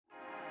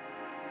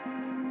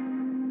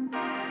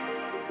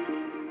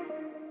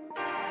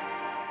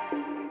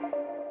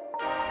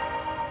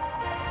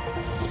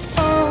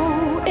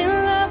Oh, in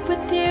love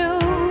with you,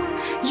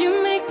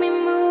 you make me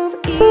move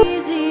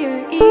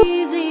easier,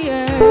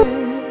 easier.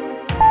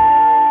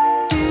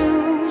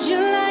 Do you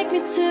like me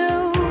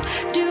too?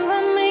 Do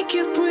I make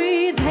you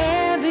breathe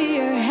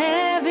heavier,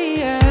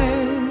 heavier?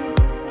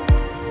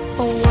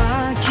 Oh,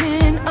 I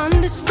can't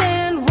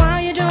understand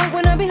why you don't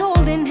wanna be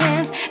holding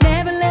hands.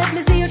 Never let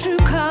me see your true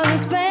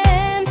colors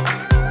blend.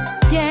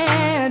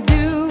 Yeah,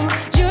 do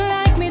you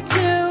like me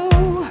too?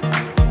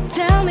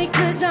 Tell me,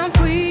 'cause I'm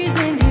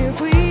freezing here,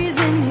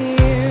 freezing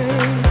here.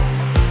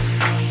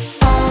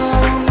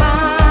 All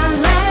my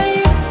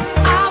life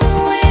I've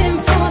been waiting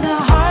for the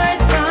hard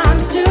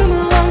times to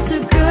move on to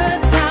good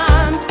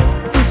times.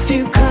 If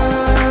you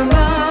come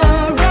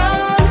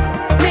around,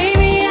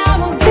 maybe I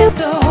will get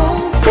the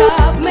hopes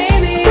up.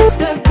 Maybe it's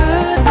the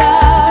good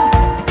love.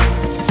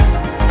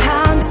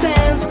 Time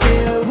stands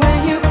still when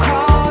you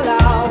call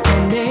out my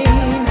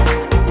name.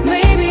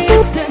 Maybe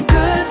it's the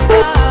good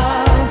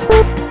stuff.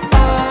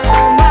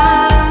 All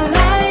my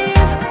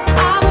life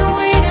I've been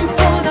waiting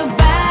for the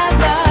bad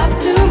love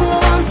to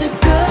move on to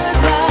good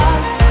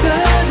love,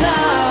 good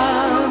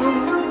love.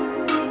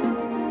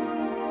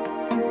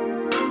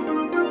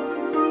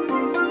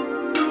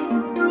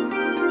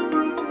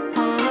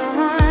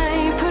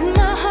 I put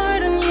my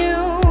heart on you.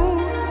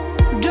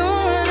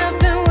 Don't run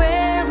off and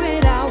wear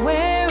it out,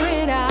 wear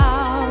it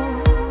out.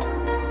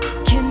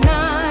 Can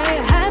I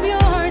have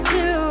your heart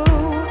too?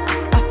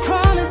 I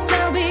promise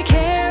I'll be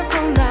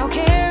careful now,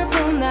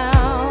 careful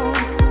now.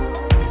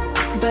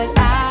 But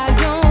I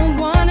don't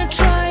wanna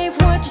try if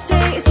what you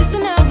say is just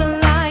another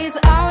lie. Is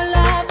our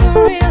love for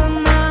real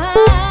or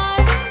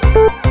not?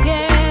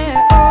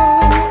 Yeah,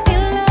 oh,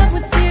 in love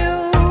with you,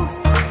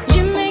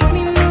 you make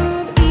me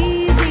move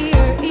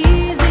easier,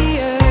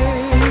 easier.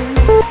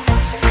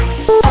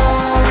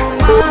 All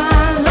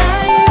my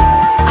life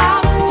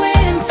I've been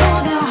waiting for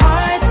the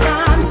hard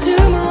times to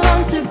move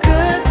on to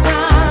good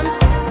times.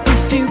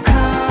 If you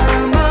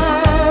come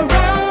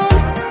around,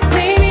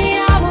 maybe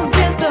I will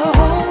get the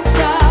hopes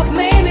up.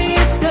 Maybe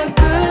it's the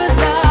good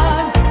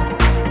love.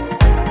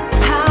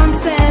 Time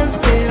stands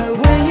still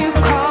when you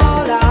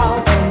call out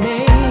my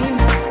name.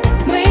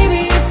 Maybe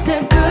it's the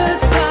good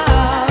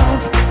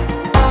stuff.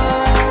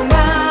 All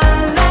my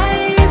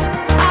life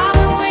I've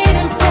been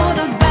waiting for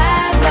the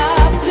bad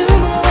love to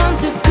move on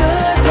to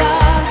good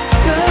love,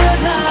 good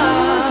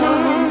love,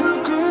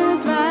 good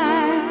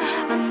love.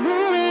 I'm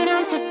moving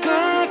on to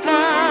good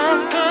love,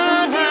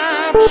 good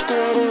love.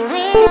 Getting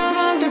rid of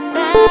all the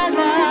bad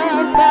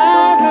love,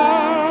 bad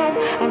love.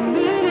 I'm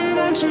moving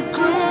on to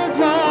good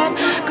love,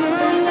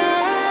 good love.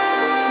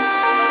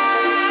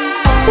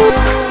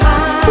 All my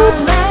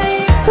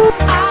life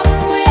I've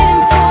been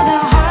waiting for the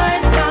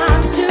hard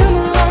times to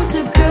move on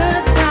to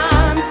good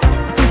times.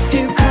 If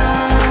you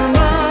come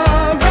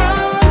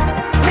around,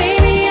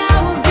 maybe I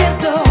will get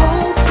the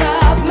hopes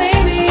up.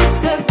 Maybe it's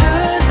the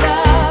good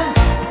love.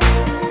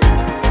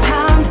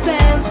 Time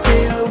stands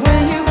still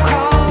when you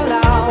call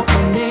out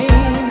my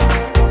name.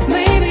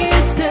 Maybe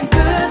it's the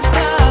good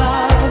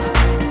stuff.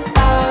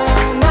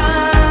 All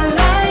my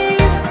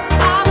life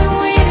I've been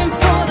waiting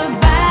for the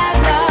bad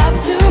love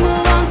to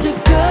move on to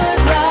good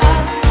love.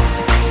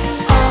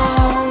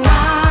 All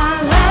my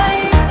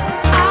life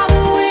I've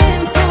been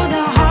waiting for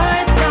the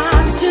hard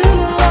times to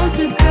move on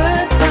to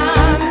good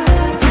times.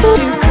 If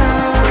you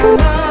come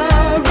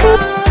around,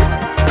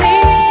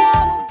 maybe I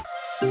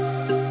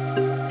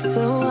will.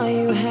 So are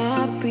you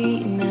happy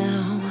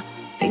now?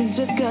 Things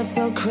just got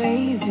so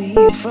crazy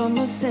from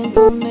a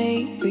simple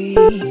maybe.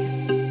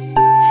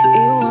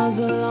 It was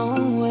a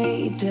long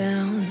way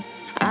down.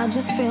 I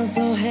just feel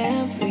so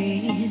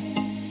heavy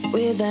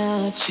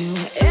without you.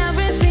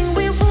 Everything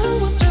we were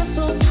was just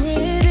so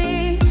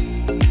pretty,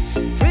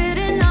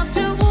 pretty enough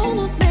to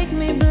almost make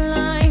me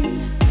blind.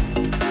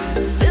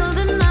 Still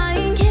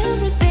denying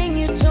everything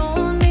you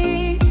told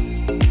me.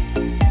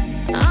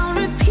 I'll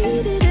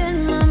repeat it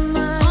in my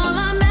mind. All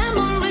our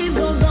memories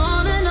goes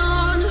on and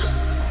on,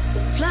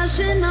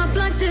 flashing up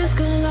like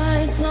disco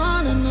lights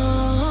on and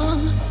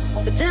on.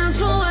 The dance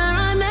floor where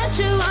I met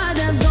you, I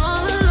danced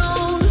all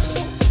alone.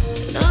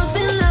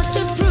 Nothing left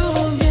to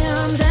prove,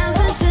 yeah, I'm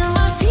dancing till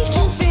my feet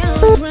can feel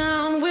the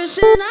ground.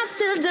 Wishing I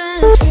still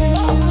dance with you.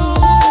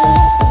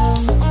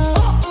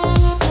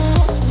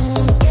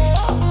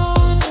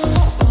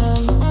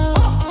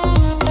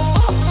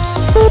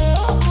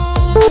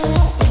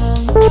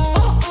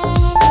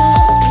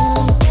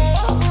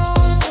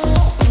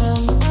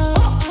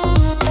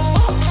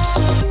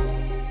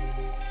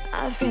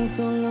 I feel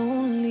so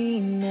lonely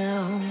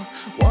now,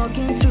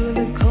 walking through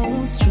the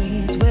cold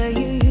streets where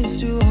you used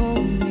to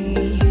hold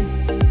me.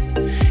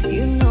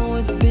 You know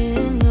it's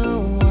been a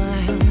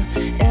while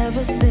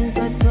ever since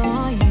I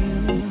saw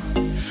you.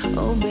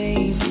 Oh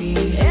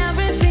baby,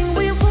 everything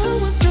we were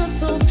was just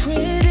so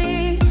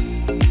pretty,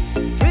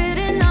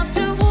 pretty enough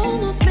to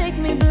almost make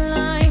me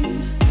blind.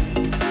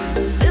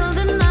 Still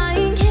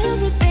denying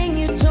everything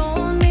you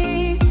told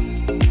me.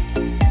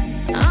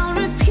 I'll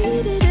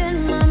repeat it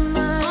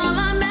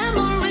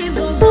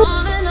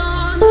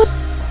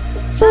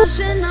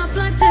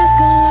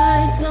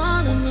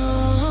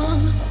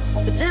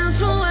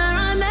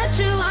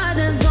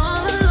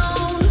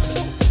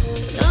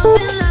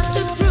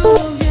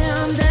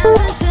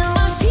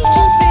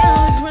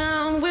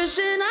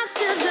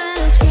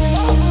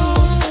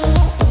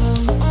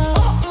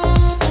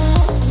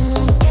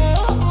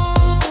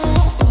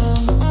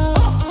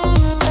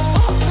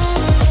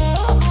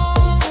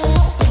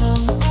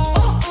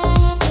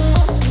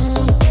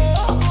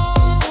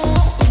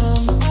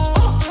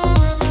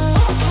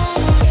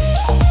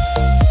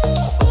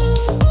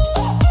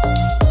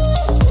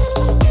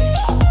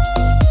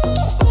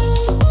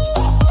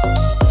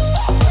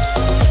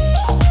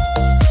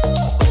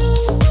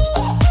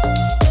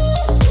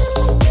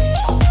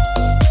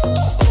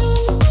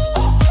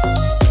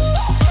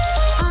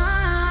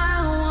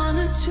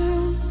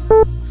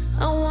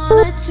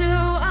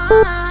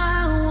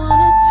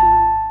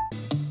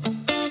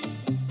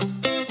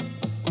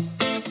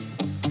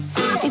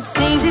It's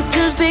easy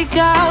to speak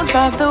out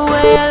about the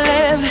way I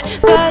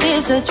live, but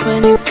it's a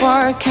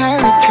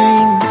 24-karat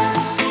dream.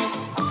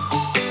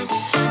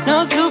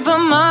 No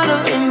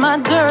supermodel in my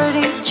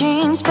dirty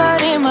jeans,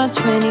 but in my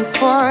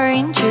 24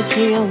 inches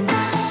heels.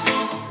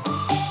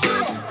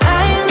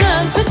 I am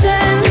not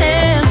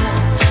pretending,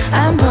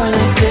 I'm born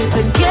like this,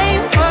 a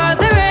game for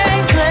the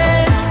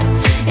reckless.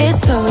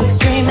 It's so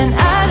extreme and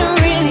I don't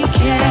really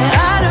care,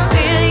 I don't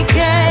really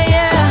care,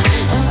 yeah.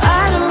 No,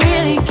 I don't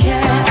really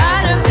care, I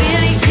don't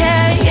really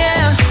care,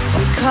 yeah.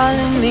 They're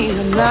calling me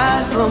a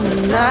mad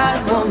woman, mad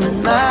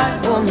woman,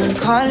 mad woman.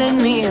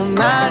 Calling me a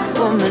mad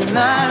woman,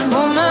 mad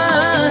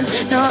woman.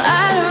 No,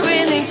 I don't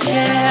really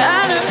care,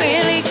 I don't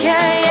really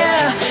care,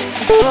 yeah.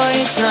 'Cause boy,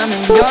 it's none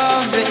of your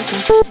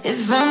business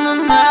if I'm a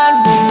mad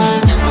woman.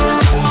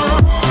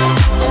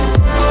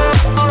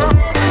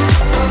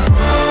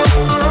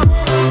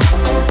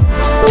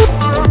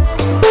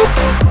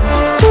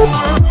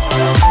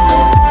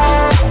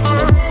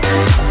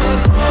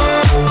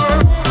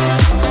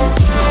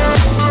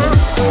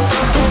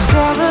 It's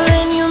trouble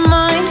in your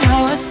mind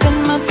how I spend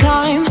my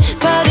time,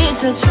 but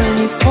it's a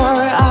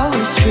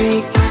 24-hour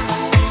streak.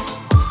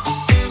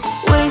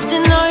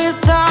 Wasting all your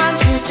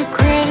thoughts just to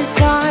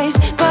criticize,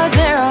 but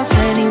there are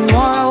plenty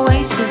more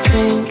ways to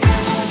think.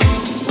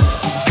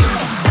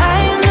 I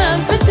am not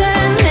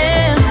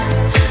pretending,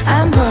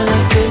 I'm born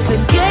like this, a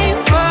game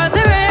for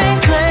the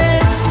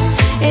reckless.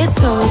 It's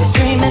so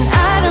extreme and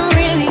I don't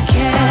really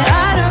care,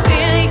 I don't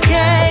really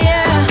care,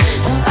 yeah.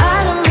 No, I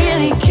don't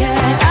really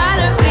care, I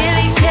don't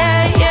really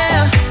care, yeah.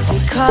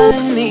 They're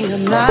calling me a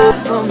mad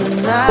woman,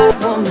 mad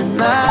woman,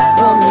 mad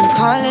woman.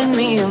 Calling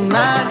me a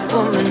mad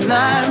woman,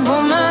 mad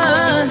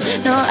woman.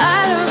 No, I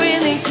don't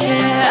really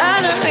care, I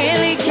don't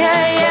really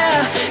care, yeah.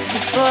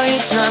 'Cause boy,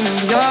 it's none of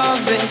your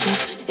business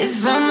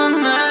if I'm a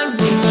mad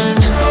woman.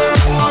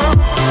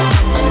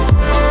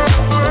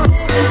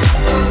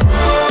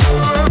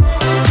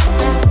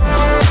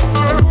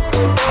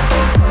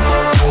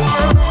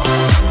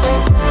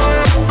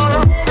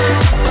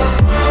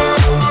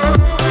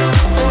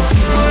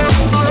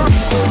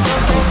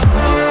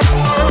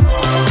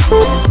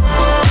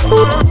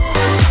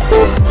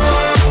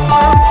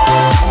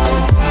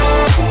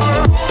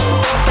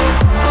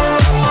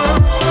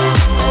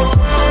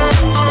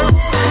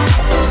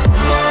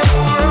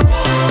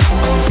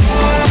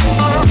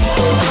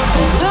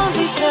 Don't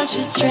be such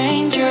a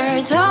stranger,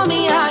 tell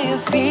me how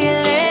you're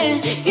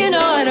feeling. You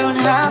know I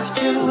don't have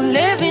to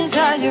live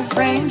inside your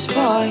frames,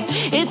 boy.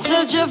 It's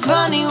such a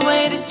funny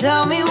way to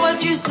tell me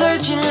what you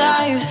search in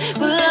life.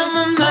 Well, I'm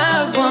a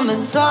mad woman,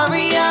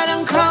 sorry I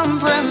don't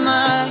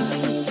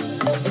compromise.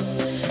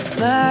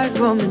 Mad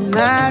woman,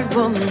 mad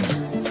woman.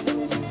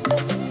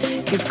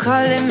 Keep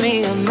calling me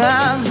a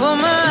mad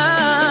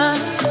woman.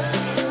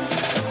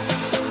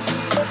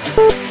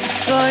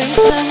 Boy,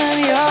 it's none of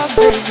your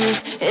business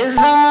if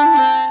I'm a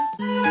mad.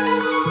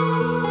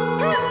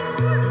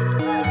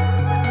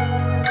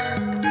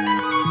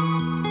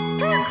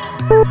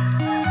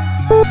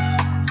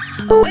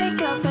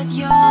 Wake up at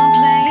your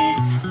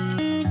place,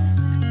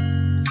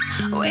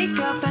 wake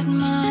up at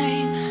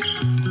mine.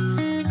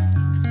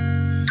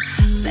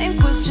 Same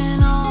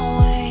question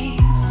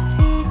always,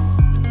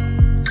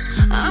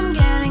 I'm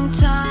getting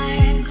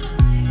tired.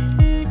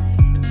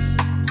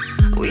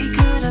 We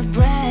could have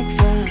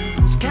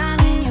breakfast,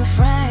 counting your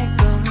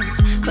freckles,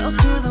 close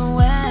to the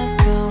west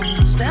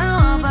coast.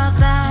 How about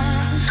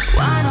that?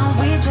 Why don't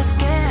we just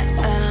get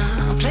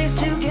a place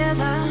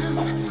together?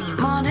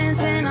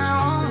 Mornings in our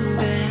own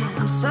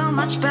bed, so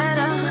much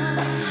better.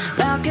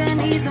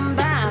 Balconies and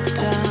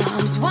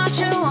bathtubs, what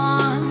you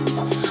want?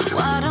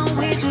 Why don't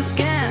we just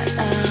get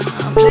a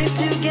place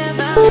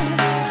together?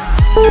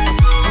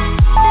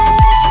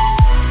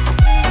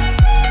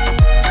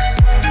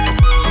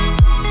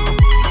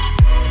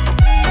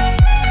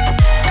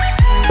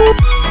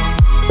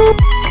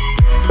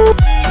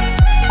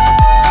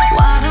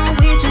 Why don't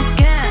we just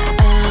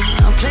get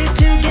a place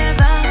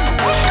together?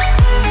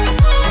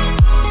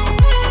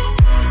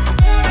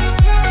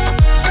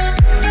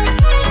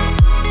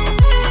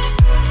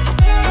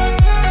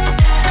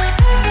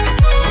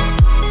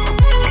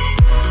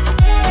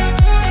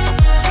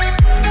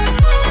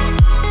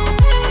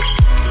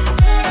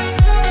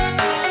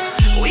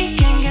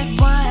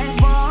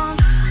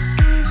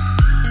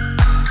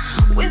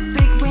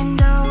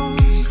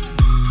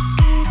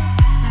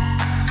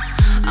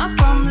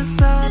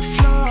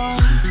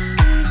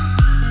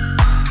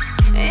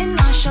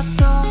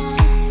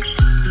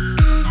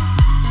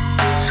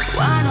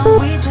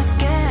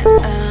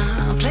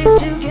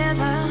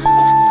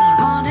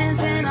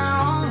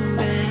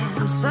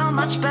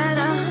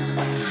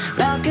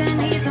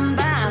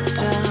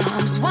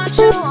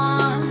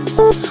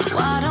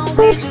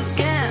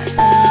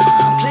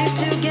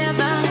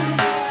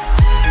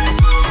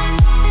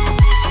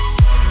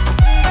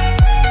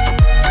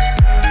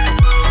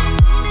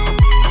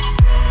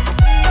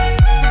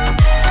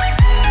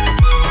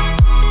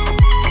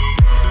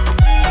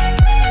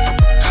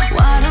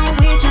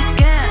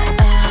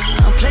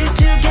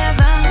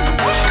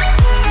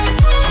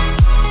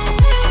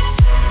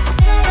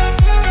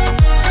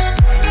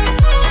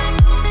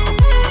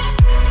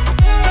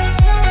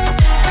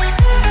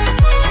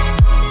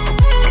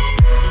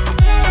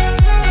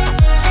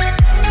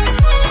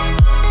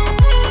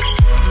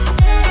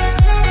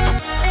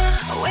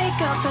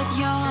 up at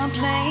your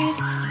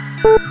place,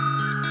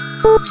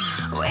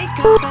 wake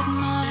up at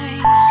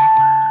mine.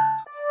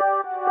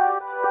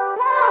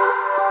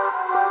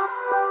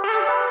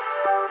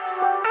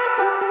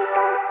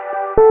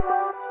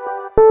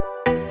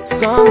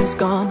 Summer's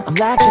gone, I'm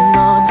latching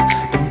on.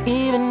 Don't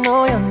even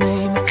know your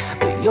name,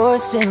 but you're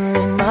still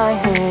in my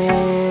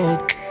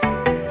head.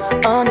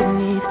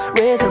 Underneath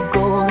rays of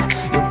gold,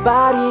 your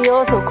body,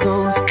 you're so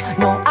close.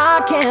 No,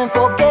 I can't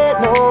forget,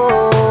 no.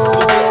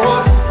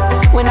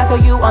 When I saw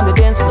you on the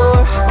dance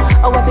floor,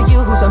 oh, I saw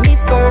you who saw me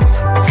first.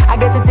 I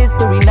guess it's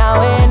history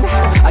now, and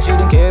I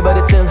shouldn't care, but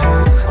it still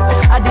hurts.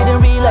 I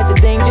didn't realize the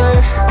danger,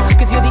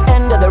 cause you're the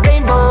end of the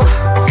rainbow.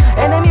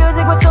 And the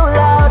music was so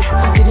loud,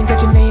 didn't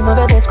catch your name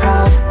over this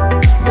crowd.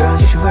 Girl,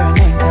 you should wear a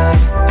name tag,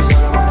 cause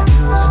all I wanna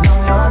do is to know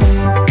your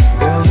name.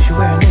 Girl, you should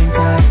wear a name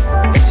tag,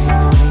 that's the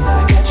only way that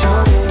I get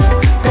your name.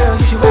 Girl,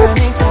 you should wear a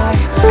name tag,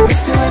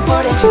 it's too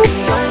important to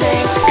be your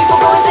name. People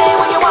go insane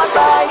when you walk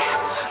by.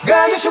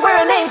 Girl, you should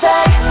wear a name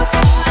tag.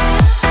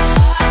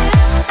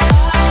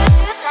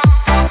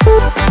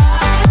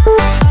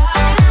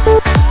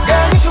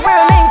 Girl, you should wear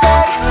a name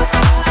tag.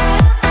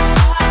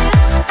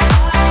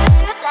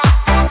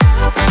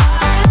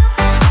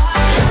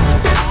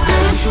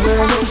 Girl, you should wear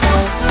a name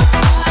tag.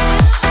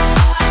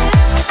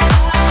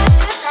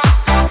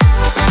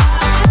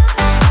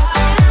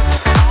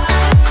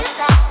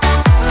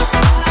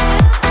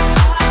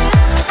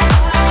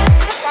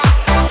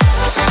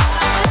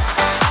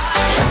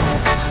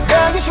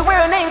 Girl, you should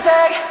wear a name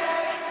tag.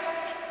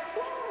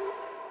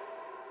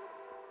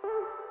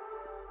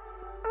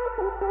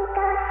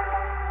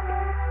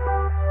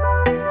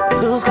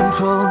 Lose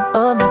control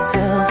of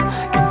myself,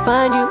 can't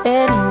find you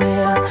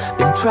anywhere.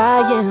 Been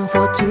trying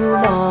for too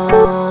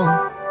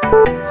long.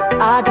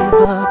 I give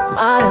up, I'm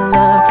out of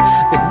luck.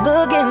 Been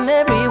looking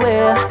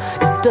everywhere,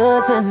 it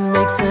doesn't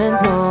make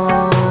sense, no.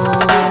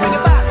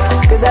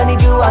 Cause I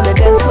need you on the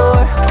dance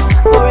floor,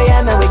 4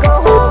 AM and we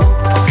go home.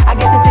 I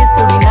guess it's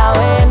history now,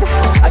 and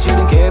I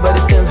shouldn't care, but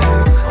it still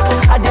hurts.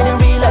 I didn't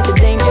realize the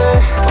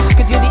danger,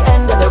 cause you're the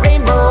end of the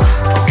rainbow.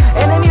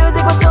 And the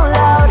music was so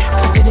loud,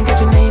 didn't get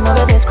your name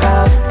over this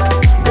crowd.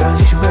 Girl,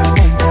 you should wear a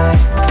name tag,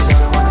 cause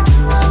all I wanna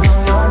do is to know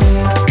your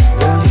name.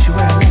 Girl, you should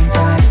wear a name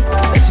tag,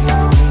 that's the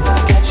only way that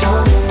I get your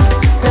name.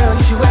 Girl,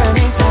 you should wear a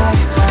name tag,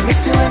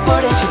 it's too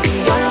important to be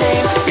your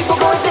name. People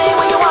go insane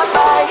when you walk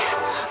by.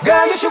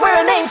 Girl, you should wear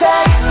a name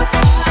tag.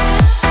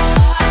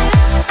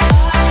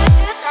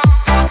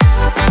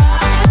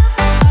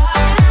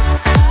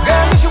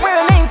 Girl, you should wear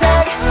a name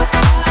tag.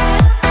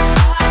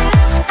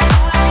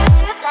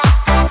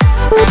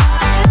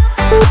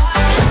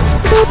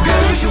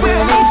 Girl, you should wear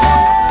a name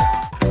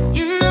tag.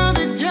 You know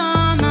the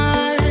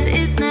drama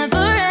is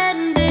never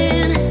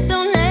ending.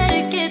 Don't let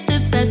it get the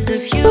best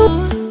of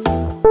you.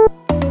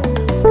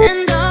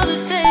 And all the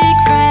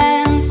fake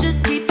friends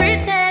just keep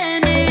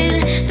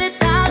pretending.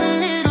 That's how the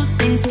little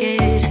things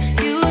get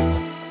huge.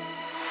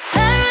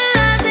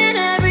 Paralyzing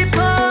every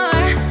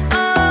pore.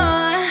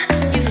 Oh,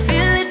 you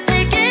feel it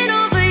taking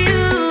over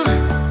you.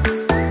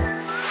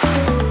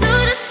 To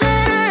the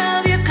center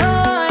of your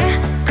core.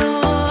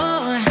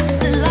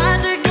 The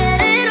lies are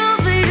getting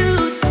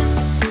overused.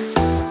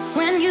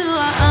 When you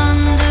are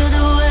under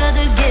the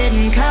weather,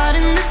 getting caught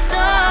in the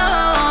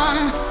storm.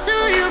 Do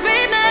you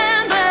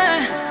remember?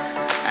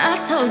 I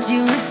told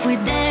you if we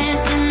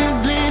dance in the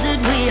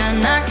blizzard, we are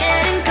not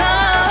getting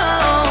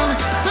cold.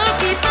 So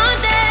keep on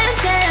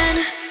dancing,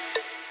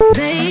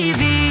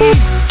 baby.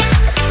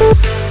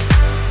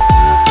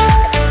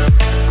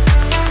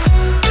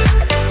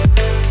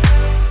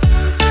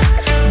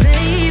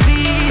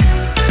 Baby.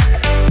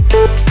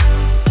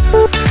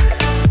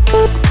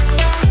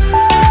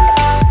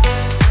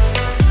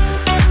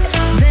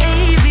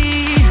 Baby.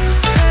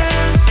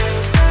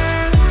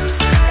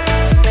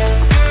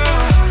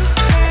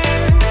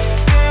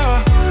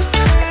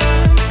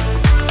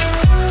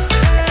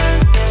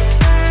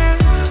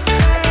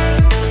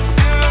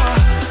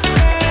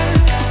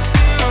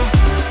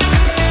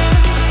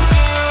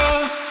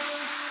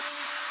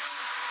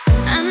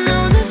 I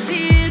know the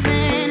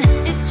feeling,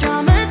 it's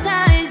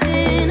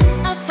traumatizing.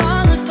 I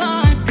fall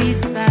apart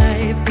piece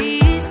by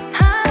piece.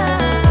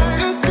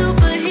 No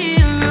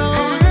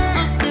superheroes,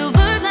 no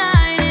silver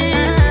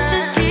linings.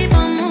 Just keep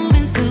on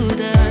moving to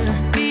the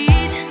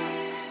beat.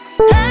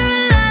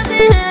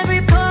 Paralyzing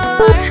every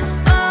pore.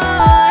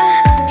 Oh,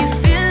 you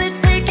feel it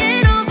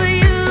taking over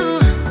you.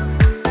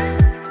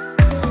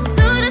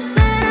 To the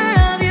center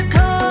of your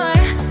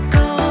core.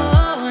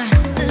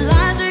 The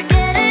lies are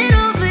getting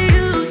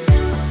overused.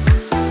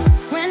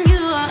 When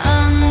you are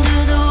under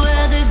the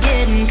weather,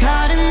 getting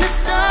caught in the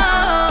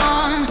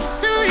storm.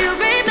 Do you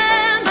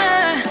remember?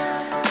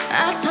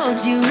 I told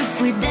you if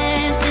we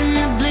dance in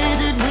the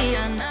blizzard, we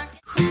are not.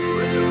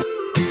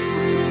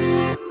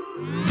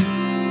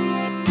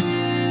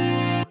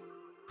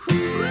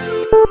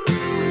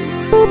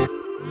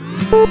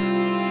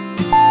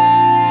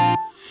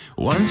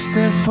 One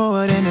step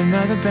forward and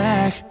another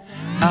back,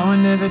 I would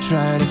never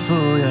try to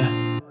fool ya.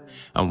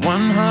 I'm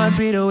one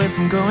heartbeat away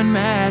from going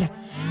mad.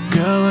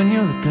 Girl, when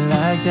you're looking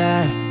like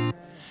that,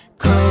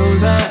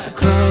 Closer,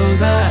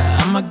 closer,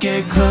 I'ma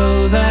get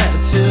closer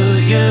to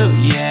you.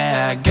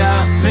 Yeah,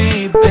 got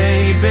me,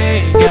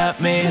 baby, got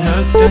me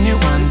hooked on you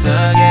once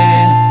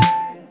again.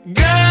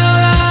 Girl,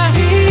 I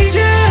need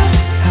you.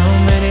 How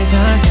many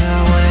times do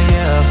I wanna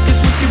yell? 'Cause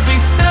we could be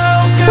so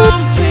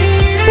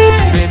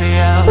complete. Baby,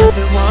 I'll love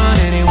it, want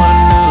anyone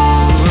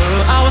new.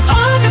 I was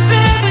on the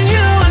bed when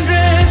you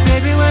undressed.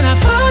 Baby, when I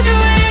pulled you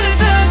in and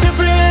felt your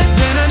breath,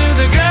 then I knew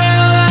the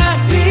girl I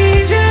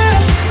need you.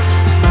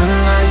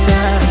 Smiling like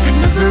that, I could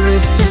never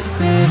resist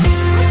it.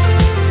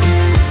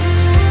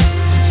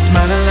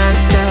 Smiling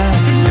like that, I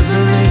could never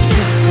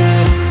resist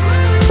it.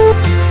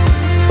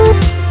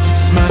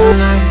 Smiling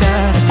like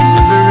that, I could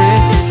never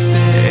resist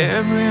it.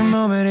 Every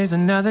moment is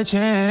another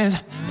chance.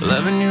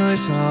 Loving you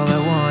is all I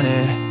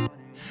wanted.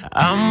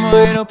 I'm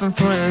wide open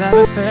for a love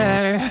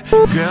affair.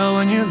 Girl,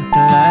 when you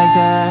looking like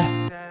that.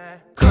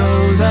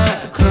 Closer,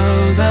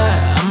 closer,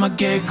 I'ma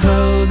get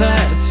closer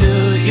to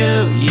you.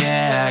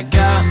 Yeah,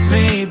 got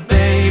me,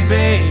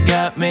 baby,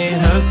 got me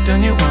hooked on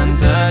you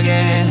once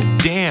again.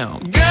 Damn,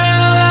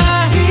 girl,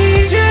 I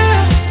need you.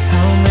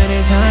 How many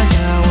times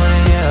do I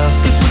wanna yell?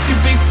 'Cause we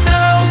could be so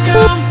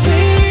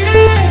complete.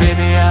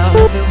 Baby, I'll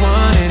love it,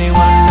 want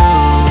anyone new.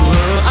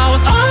 I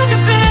was on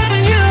your bed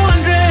when you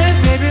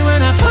undressed. Baby,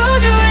 when I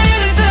pulled you in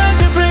and felt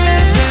your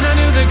breath, then I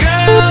knew the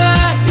girl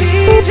I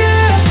need you.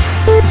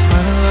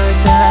 Smiling like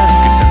that, I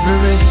could never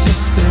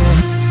resist it.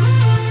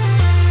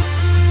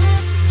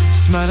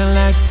 Smiling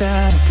like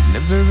that, I could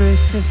never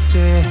resist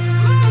it.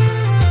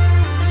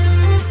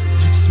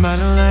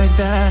 Smiling like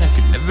that, I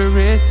could never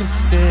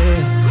resist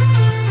it.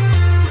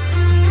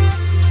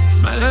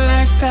 Smiling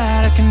like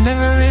that, I can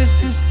never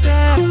resist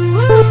it.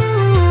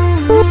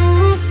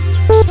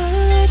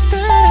 Smiling like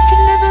that, I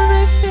can never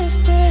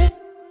resist it.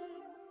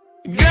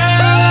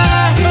 Girl,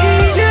 I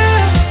need you.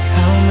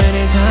 How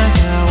many times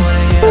do I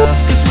wanna yell?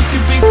 'Cause we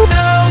could be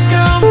so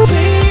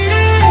complete.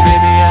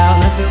 Baby, I'll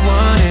never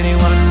want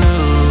anyone new.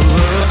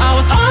 I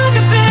was on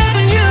your bed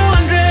when you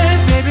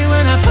undressed. Baby,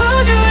 when I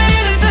pulled you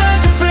in and felt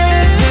your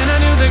breath, then I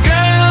knew the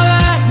girl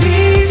I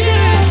need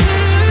you.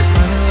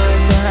 Smiling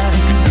like that, I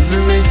can never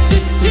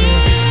resist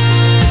it.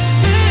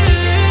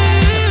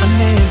 I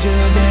need you,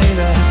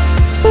 baby.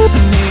 I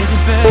need you,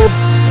 baby.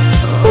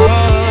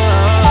 Oh.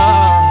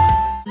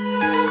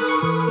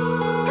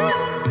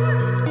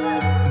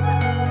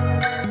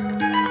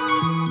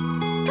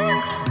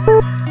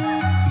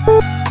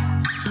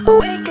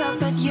 Wake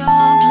up at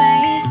your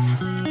place,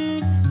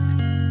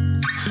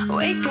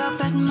 wake up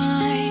at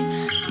mine.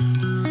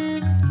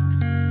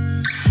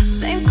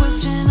 Same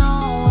question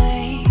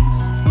always.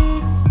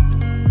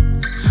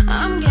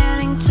 I'm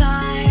getting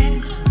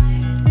tired.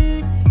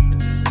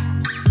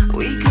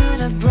 We could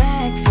have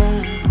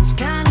breakfast,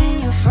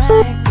 counting your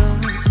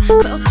freckles,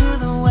 close to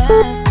the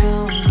west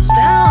coast.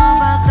 How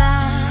about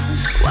that?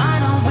 Why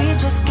don't we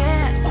just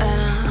get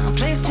a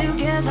place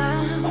together?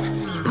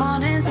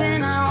 Mornings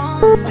in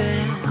our own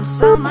bed,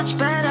 so much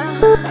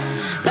better.